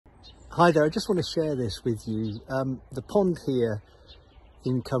Hi there, I just want to share this with you. The pond here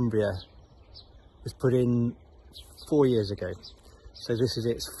in Cumbria was put in 4 years ago, so this is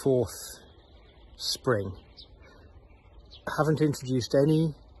its fourth spring. I haven't introduced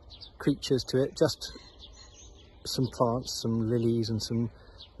any creatures to it, just some plants, some lilies and some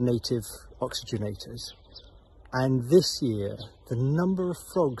native oxygenators. And this year, the number of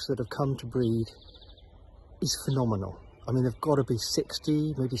frogs that have come to breed is phenomenal. I mean, there've got to be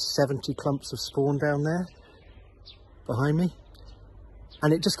 60, maybe 70 clumps of spawn down there behind me.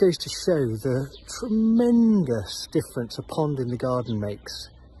 And it just goes to show the tremendous difference a pond in the garden makes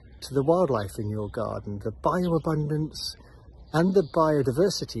to the wildlife in your garden, the bioabundance and the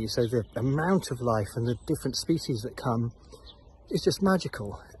biodiversity. So the amount of life and the different species that come is just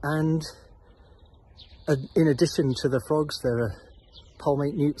magical. And in addition to the frogs, there are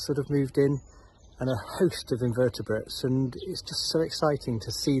palmate newts that have moved in, and a host of invertebrates, and it's just so exciting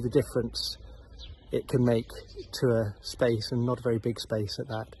to see the difference it can make to a space, and not a very big space at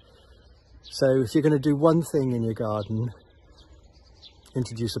that. So if you're going to do one thing in your garden,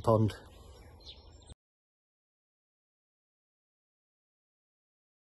 introduce a pond.